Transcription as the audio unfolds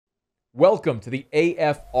Welcome to the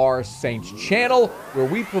AFR Saints channel, where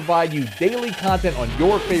we provide you daily content on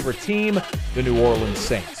your favorite team, the New Orleans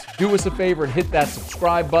Saints. Do us a favor and hit that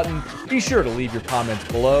subscribe button. Be sure to leave your comments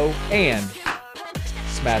below and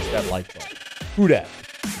smash that like button. Who dat?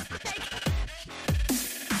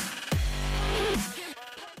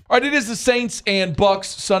 All right, it is the Saints and Bucks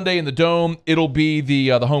Sunday in the Dome. It'll be the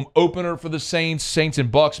home opener for the Saints. Saints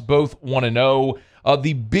and Bucks both 1-0.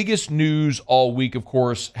 The biggest news all week, of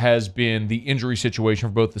course, has been the injury situation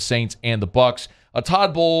for both the Saints and the Bucks.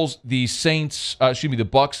 Todd Bowles, the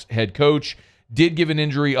Bucks head coach, did give an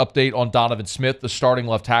injury update on Donovan Smith, the starting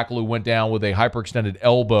left tackle who went down with a hyperextended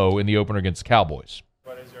elbow in the opener against the Cowboys.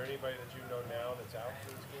 But is there anybody that you know now that's out for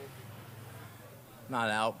this game?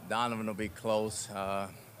 Not out. Donovan will be close.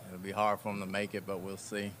 It'll be hard for him to make it, but we'll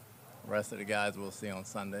see. The rest of the guys we'll see on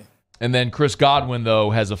Sunday. And then Chris Godwin, though,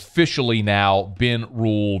 has officially now been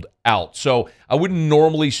ruled out. So I wouldn't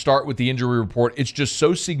normally start with the injury report. It's just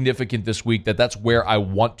so significant this week that that's where I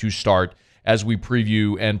want to start as we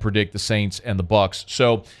preview and predict the Saints and the Bucks.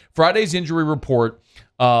 So Friday's injury report,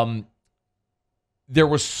 there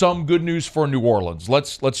was some good news for New Orleans.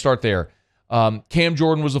 Let's start there. Cam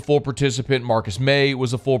Jordan was a full participant. Marcus May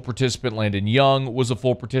was a full participant. Landon Young was a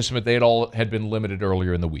full participant. They had been limited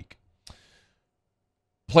earlier in the week.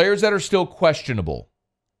 Players that are still questionable.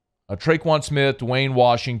 Tre'Quan Smith, Dwayne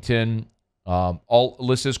Washington, all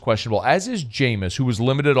listed as questionable, as is Jameis, who was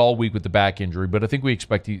limited all week with the back injury, but I think we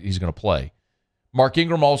expect he's going to play. Mark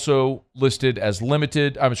Ingram also listed as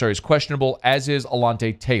as questionable, as is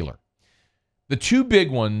Alante Taylor. The two big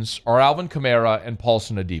ones are Alvin Kamara and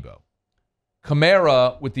Paulson Adebo.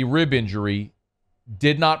 Kamara, with the rib injury,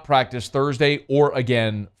 did not practice Thursday or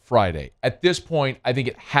again Friday. At this point, I think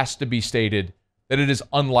it has to be stated that it is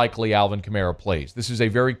unlikely Alvin Kamara plays. This is a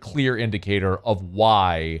very clear indicator of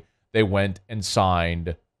why they went and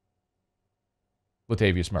signed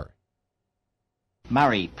Latavius Murray.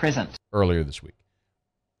 Murray, present. Earlier this week.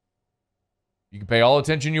 You can pay all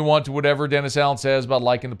attention you want to whatever Dennis Allen says about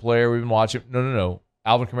liking the player. We've been watching. No.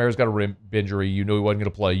 Alvin Kamara's got a rib injury. You knew he wasn't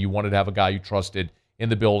going to play. You wanted to have a guy you trusted in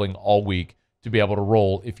the building all week to be able to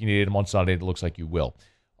roll if you needed him on Sunday. It looks like you will.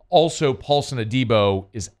 Also, Paulson Adebo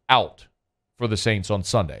is out for the Saints on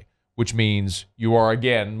Sunday, which means you are,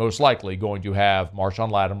 again, most likely going to have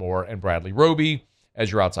Marshawn Lattimore and Bradley Roby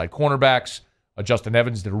as your outside cornerbacks. Justin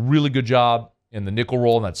Evans did a really good job in the nickel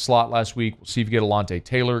role in that slot last week. We'll see if you get Alante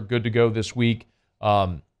Taylor good to go this week.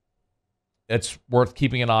 It's worth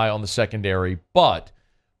keeping an eye on the secondary. But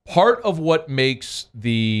part of what makes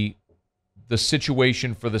the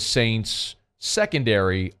situation for the Saints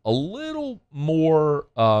secondary a little more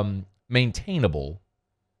maintainable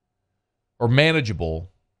or manageable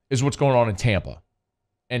is what's going on in Tampa.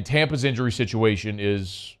 And Tampa's injury situation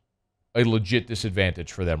is a legit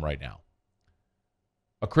disadvantage for them right now.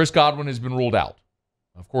 Chris Godwin has been ruled out.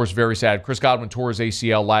 Of course, very sad. Chris Godwin tore his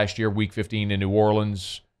ACL last year, Week 15 in New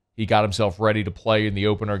Orleans. He got himself ready to play in the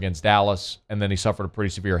opener against Dallas, and then he suffered a pretty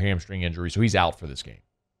severe hamstring injury, so he's out for this game.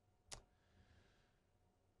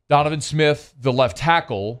 Donovan Smith, the left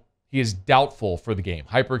tackle, he is doubtful for the game.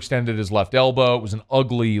 Hyperextended his left elbow. It was an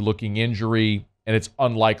ugly-looking injury, and it's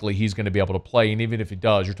unlikely he's going to be able to play. And even if he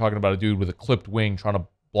does, you're talking about a dude with a clipped wing trying to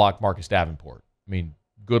block Marcus Davenport. I mean,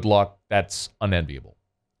 good luck. That's unenviable.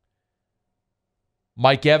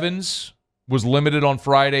 Mike Evans was limited on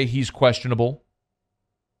Friday. He's questionable.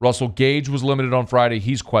 Russell Gage was limited on Friday.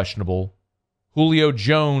 He's questionable. Julio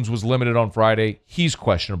Jones was limited on Friday. He's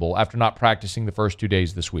questionable after not practicing the first 2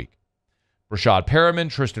 days this week. Rashad Perriman,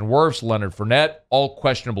 Tristan Wirfs, Leonard Fournette, all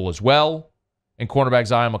questionable as well. And cornerback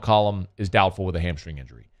Zion McCollum is doubtful with a hamstring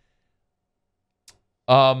injury.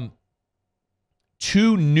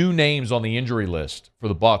 Two new names on the injury list for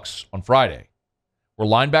the Bucks on Friday were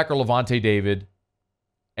linebacker Levante David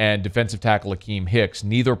and defensive tackle Akeem Hicks.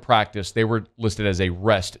 Neither practiced. They were listed as a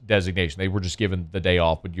rest designation. They were just given the day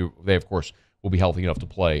off, but they, of course, will be healthy enough to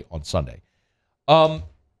play on Sunday.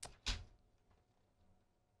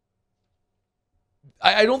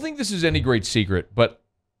 I don't think this is any great secret, but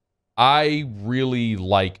I really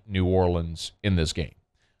like New Orleans in this game.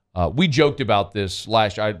 We joked about this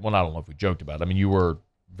last year. Well, I don't know if we joked about it. I mean, you were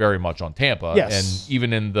very much on Tampa. Yes. And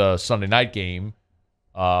even in the Sunday night game,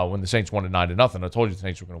 when the Saints won at 9-0, I told you the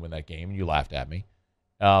Saints were going to win that game, and you laughed at me.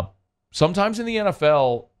 Sometimes in the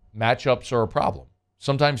NFL, matchups are a problem.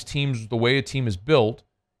 Sometimes teams, the way a team is built,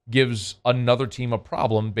 gives another team a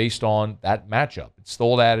problem based on that matchup. It's the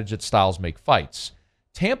old adage that styles make fights.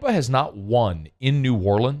 Tampa has not won in New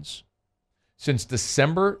Orleans since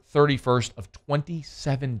December 31st of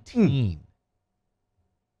 2017.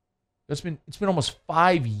 It's been almost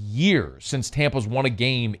 5 years since Tampa's won a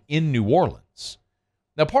game in New Orleans.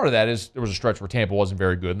 Now, part of that is there was a stretch where Tampa wasn't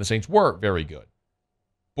very good and the Saints were very good.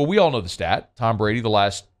 But we all know the stat. Tom Brady, the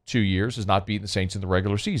last 2 years, has not beaten the Saints in the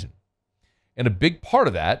regular season. And a big part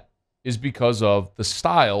of that is because of the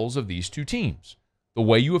styles of these two teams. The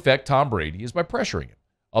way you affect Tom Brady is by pressuring him.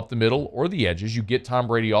 Up the middle or the edges, you get Tom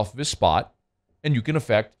Brady off of his spot, and you can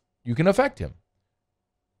affect him.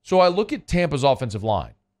 So I look at Tampa's offensive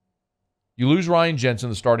line. You lose Ryan Jensen,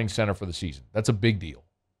 the starting center for the season. That's a big deal.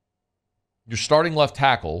 Your starting left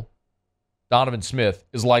tackle, Donovan Smith,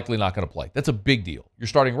 is likely not going to play. That's a big deal. Your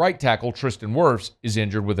starting right tackle, Tristan Wirfs, is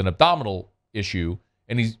injured with an abdominal issue,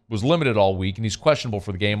 and he was limited all week, and he's questionable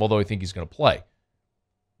for the game, although I think he's going to play.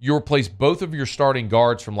 You replace both of your starting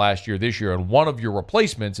guards from last year this year, and one of your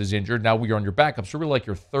replacements is injured. Now you're on your backup, so really like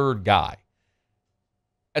your third guy.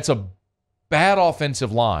 That's a bad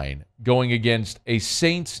offensive line going against a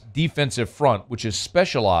Saints defensive front, which is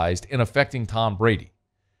specialized in affecting Tom Brady.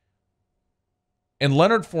 And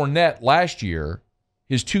Leonard Fournette last year,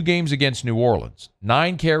 his 2 games against New Orleans,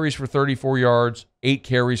 9 carries for 34 yards, 8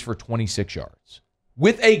 carries for 26 yards.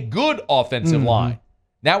 With a good offensive line.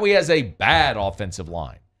 Now he has a bad offensive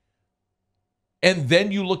line. And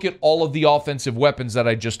then you look at all of the offensive weapons that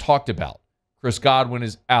I just talked about. Chris Godwin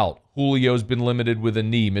is out. Julio's been limited with a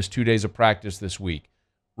knee, missed 2 days of practice this week.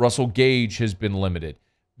 Russell Gage has been limited.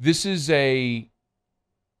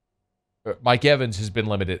 Mike Evans has been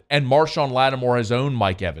limited. And Marshawn Lattimore has owned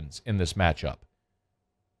Mike Evans in this matchup.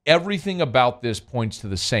 Everything about this points to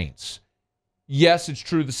the Saints. Yes, it's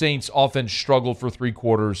true the Saints offense struggled for 3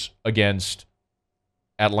 quarters against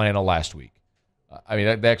Atlanta last week. I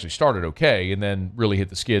mean, they actually started okay and then really hit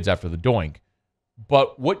the skids after the doink.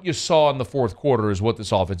 But what you saw in the fourth quarter is what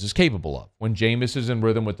this offense is capable of. When Jameis is in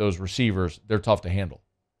rhythm with those receivers, they're tough to handle.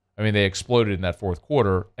 I mean, they exploded in that fourth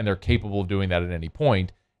quarter, and they're capable of doing that at any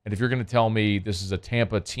point. And if you're going to tell me this is a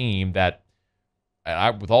Tampa team that,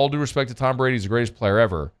 with all due respect to Tom Brady, he's the greatest player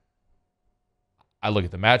ever, I look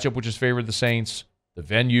at the matchup, which has favored the Saints, the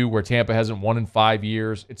venue where Tampa hasn't won in 5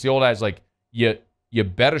 years. It's the old adage, like, you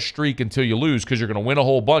bet a streak until you lose because you're going to win a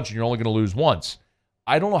whole bunch and you're only going to lose once.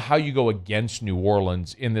 I don't know how you go against New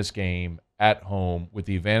Orleans in this game at home with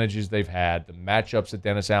the advantages they've had, the matchups at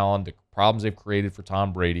Dennis Allen, the problems they've created for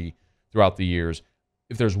Tom Brady throughout the years.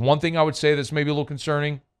 If there's one thing I would say that's maybe a little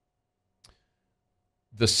concerning,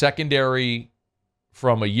 the secondary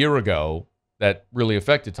from a year ago that really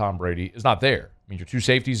affected Tom Brady is not there. I mean, your 2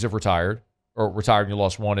 safeties have retired, and you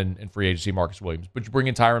lost one in free agency, Marcus Williams. But you bring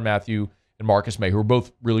in Tyrann Mathieu and Marcus May, who are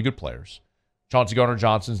both really good players. Chauncey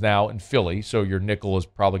Gardner-Johnson's now in Philly, so your nickel is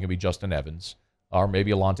probably going to be Justin Evans, or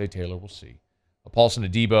maybe Alontae Taylor, we'll see. Paulson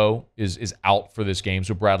Adebo is out for this game,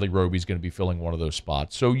 so Bradley Roby's going to be filling one of those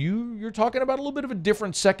spots. So you're talking about a little bit of a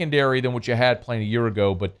different secondary than what you had playing a year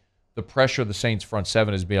ago, but the pressure the Saints front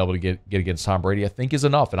seven is being able to get against Tom Brady, I think, is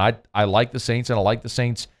enough. And I like the Saints, and I like the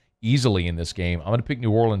Saints easily in this game. I'm going to pick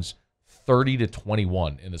New Orleans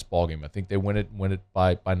 30-21 in this ballgame. I think they win it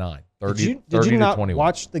by 9. 30 Did you not 21.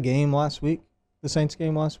 watch the game last week? The Saints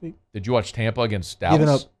game last week? Did you watch Tampa against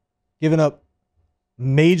Dallas? Giving up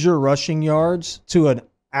major rushing yards to an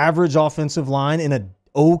average offensive line and an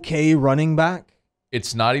okay running back?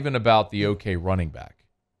 It's not even about the okay running back.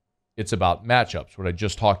 It's about matchups, what I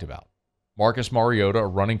just talked about. Marcus Mariota,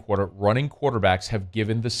 running quarterbacks have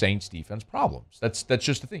given the Saints defense problems. That's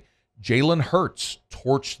just the thing. Jalen Hurts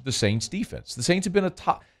torched the Saints defense. The Saints have been a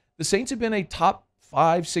top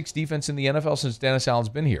 5-6 defense in the NFL since Dennis Allen's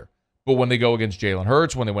been here. But when they go against Jalen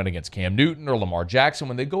Hurts, when they went against Cam Newton or Lamar Jackson,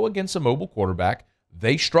 when they go against a mobile quarterback,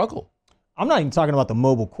 they struggle. I'm not even talking about the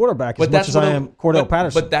mobile quarterback as much as I am Cordell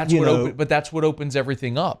Patterson. But that's what opens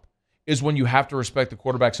everything up, is when you have to respect the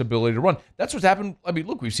quarterback's ability to run. That's what's happened. I mean,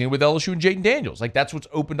 look, we've seen it with LSU and Jaden Daniels. Like, that's what's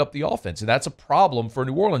opened up the offense, and that's a problem for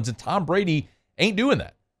New Orleans, and Tom Brady ain't doing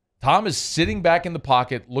that. Tom is sitting back in the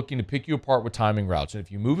pocket looking to pick you apart with timing routes, and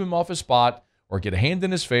if you move him off his spot or get a hand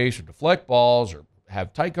in his face or deflect balls or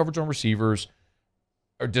have tight coverage on receivers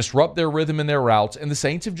or disrupt their rhythm in their routes, and the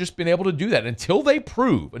Saints have just been able to do that until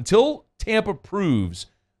Tampa proves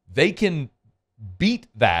they can beat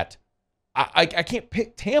that. I can't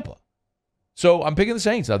pick Tampa. So I'm picking the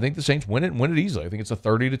Saints. I think the Saints win it and win it easily. I think it's a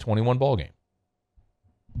 30-21 ball game.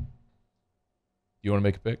 You want to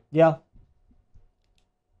make a pick? Yeah.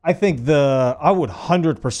 I think I would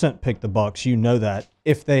 100% pick the Bucs. You know that,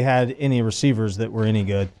 if they had any receivers that were any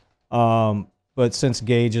good. But since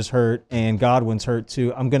Gage is hurt and Godwin's hurt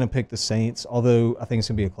too, I'm going to pick the Saints, although I think it's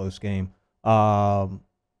going to be a close game. I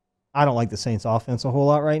don't like the Saints offense a whole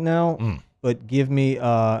lot right now, but give me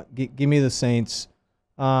the Saints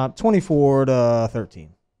 24-13.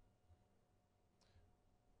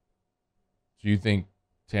 So you think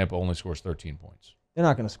Tampa only scores 13 points? They're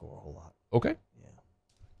not going to score a whole lot. Okay. Yeah.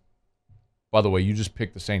 By the way, you just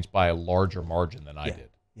picked the Saints by a larger margin than I did.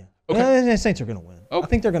 Yeah. Okay. The Saints are going to win. Okay. I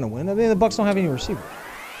think they're going to win. I mean, the Bucs don't have any receivers.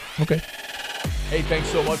 Okay. Hey, thanks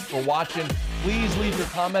so much for watching. Please leave your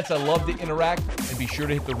comments. I love to interact. And be sure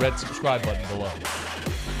to hit the red subscribe button below.